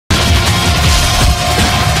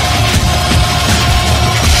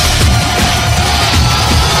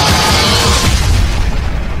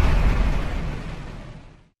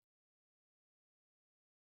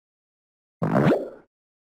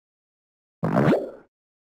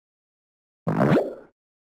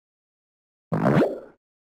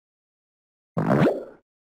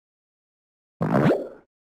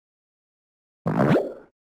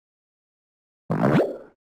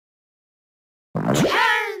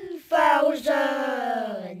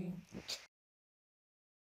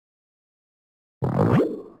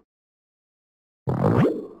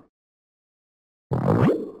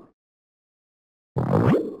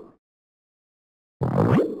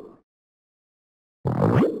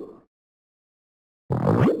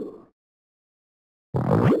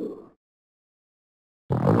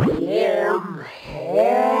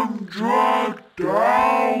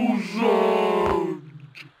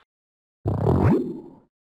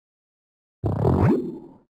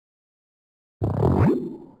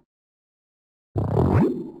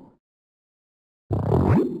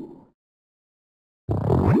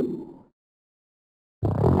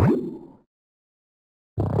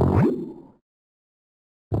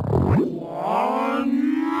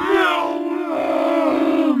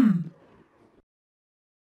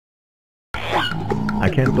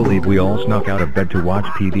can't believe we all snuck out of bed to watch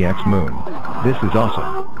PDX Moon. This is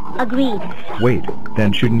awesome. Agreed. Wait,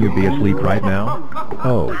 then shouldn't you be asleep right now?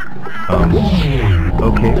 Oh.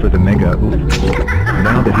 Okay for the mega oof.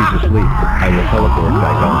 Now that he's asleep, I will teleport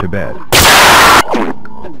back on to bed.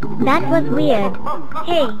 That was weird.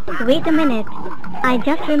 Hey, wait a minute. I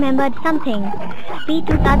just remembered something.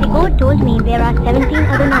 P234 told me there are 17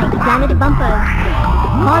 other night planet bumpers.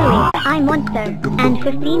 Hallway, I Monster, and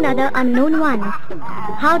 15 other unknown ones.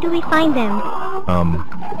 How do we find them?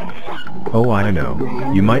 Oh I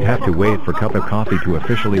know. You might have to wait for Cup of Coffee to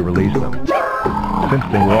officially release them. Since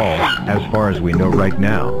they were all, as far as we know right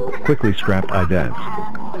now, quickly scrapped idents.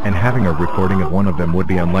 And having a recording of one of them would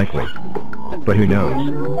be unlikely. But who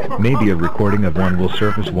knows? Maybe a recording of one will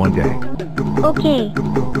surface one day. Okay.